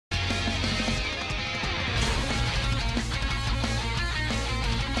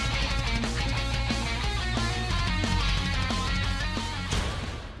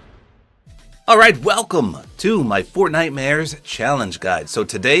Alright, welcome to my Fortnite challenge guide. So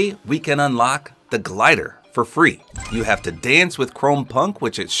today we can unlock the glider for free. You have to dance with Chrome Punk,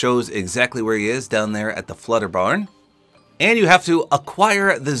 which it shows exactly where he is down there at the Flutter Barn. And you have to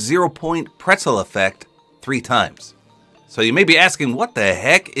acquire the 0-point pretzel effect 3 times. So you may be asking, what the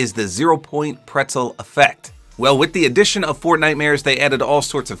heck is the 0-point pretzel effect? Well, with the addition of Fortnite, they added all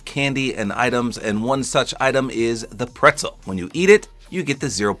sorts of candy and items, and one such item is the pretzel. When you eat it, you get the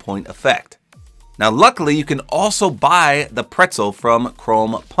 0-point effect. Now, luckily, you can also buy the pretzel from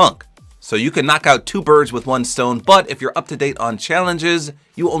Chrome Punk. So you can knock out 2 birds with 1 stone, but if you're up to date on challenges,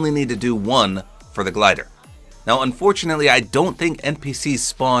 you only need to do 1 for the glider. Now, unfortunately, I don't think NPCs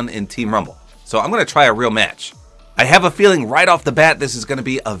spawn in Team Rumble, so I'm going to try a real match. I have a feeling right off the bat this is going to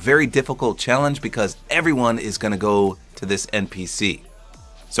be a very difficult challenge because everyone is going to go to this NPC.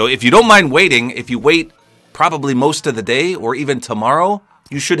 So if you don't mind waiting, if you wait probably most of the day or even tomorrow,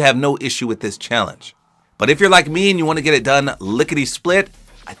 you should have no issue with this challenge. But if you're like me and you want to get it done lickety-split,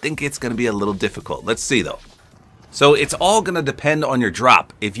 I think it's going to be a little difficult. Let's see though. So it's all going to depend on your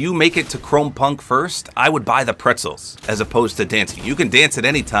drop. If you make it to Chrome Punk first, I would buy the pretzels as opposed to dancing. You can dance at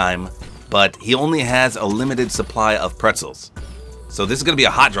any time, but he only has a limited supply of pretzels. So this is going to be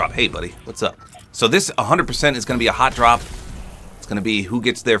a hot drop. Hey buddy, what's up? So this 100% is going to be a hot drop. It's going to be who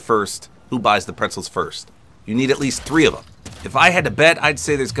gets there first, who buys the pretzels first. You need at least 3 of them. If I had to bet, I'd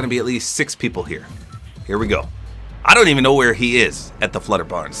say there's going to be at least 6 people here. Here we go. I don't even know where he is at the Flutter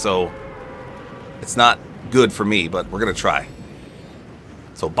Barn, so it's not good for me, but we're going to try.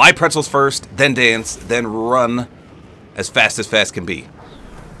 So buy pretzels first, then dance, then run as fast can be.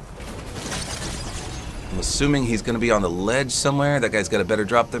 I'm assuming he's going to be on the ledge somewhere. That guy's got a better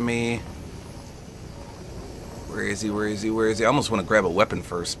drop than me. Where is he? Where is he? Where is he? I almost want to grab a weapon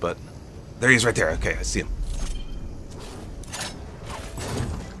first, but there he is right there. Okay, I see him.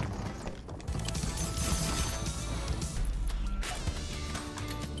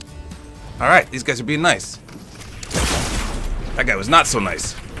 Alright, these guys are being nice. That guy was not so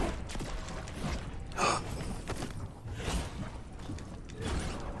nice.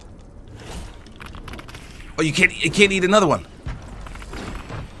 Oh, you can't eat another one.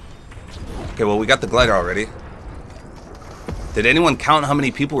 Okay, well, we got the glider already. Did anyone count how many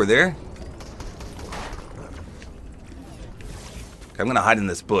people were there? Okay, I'm gonna hide in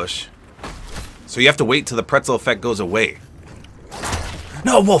this bush. So you have to wait till the pretzel effect goes away.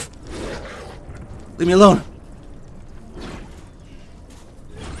 No, wolf! Leave me alone.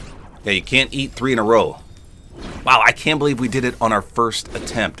 Yeah, you can't eat 3 in a row. Wow, I can't believe we did it on our first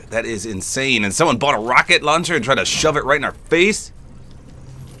attempt. That is insane. And someone bought a rocket launcher and tried to shove it right in our face?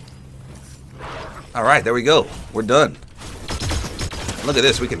 Alright, there we go. We're done. Look at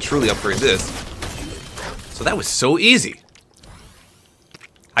this. We can truly upgrade this. So that was so easy.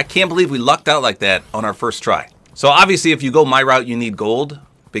 I can't believe we lucked out like that on our first try. So obviously if you go my route, you need gold,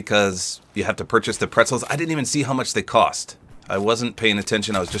 because you have to purchase the pretzels. I didn't even see how much they cost. I wasn't paying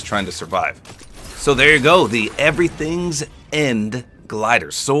attention, I was just trying to survive. So there you go, the Everything's End glider.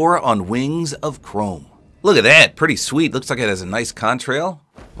 Soar on wings of chrome. Look at that, pretty sweet. Looks like it has a nice contrail.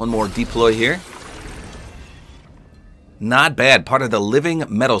 One more deploy here. Not bad, part of the Living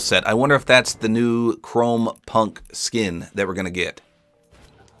Metal set. I wonder if that's the new Chrome Punk skin that we're gonna get.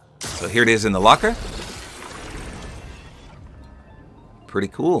 So here it is in the locker. Pretty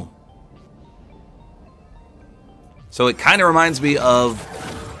cool. So it kind of reminds me of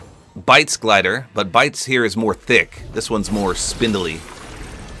Bite's glider, but Bite's here is more thick. This one's more spindly,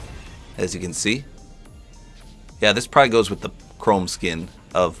 as you can see. Yeah, this probably goes with the chrome skin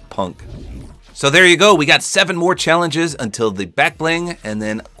of Punk. So there you go. We got 7 more challenges until the back bling, and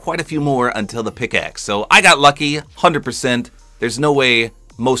then quite a few more until the pickaxe. So I got lucky, 100%. There's no way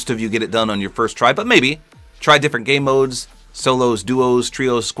most of you get it done on your first try, but maybe. Try different game modes. Solos, duos,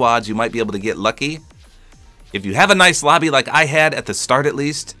 trios, squads, you might be able to get lucky. If you have a nice lobby like I had at the start at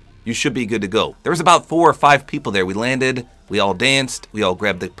least, you should be good to go. There was about 4 or 5 people there. We landed, we all danced, we all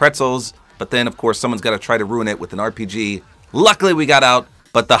grabbed the pretzels, but then of course someone's got to try to ruin it with an RPG. Luckily we got out,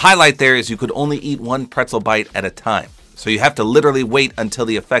 but the highlight there is you could only eat 1 pretzel bite at a time. So you have to literally wait until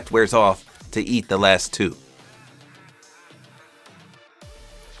the effect wears off to eat the last 2.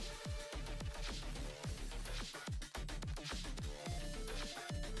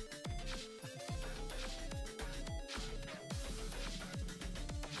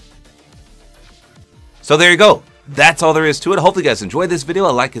 So there you go. That's all there is to it. Hopefully you guys enjoyed this video.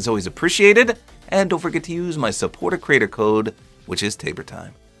 A like is always appreciated. And don't forget to use my Support-A-Creator Code, which is Tabor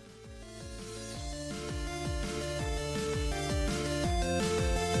time.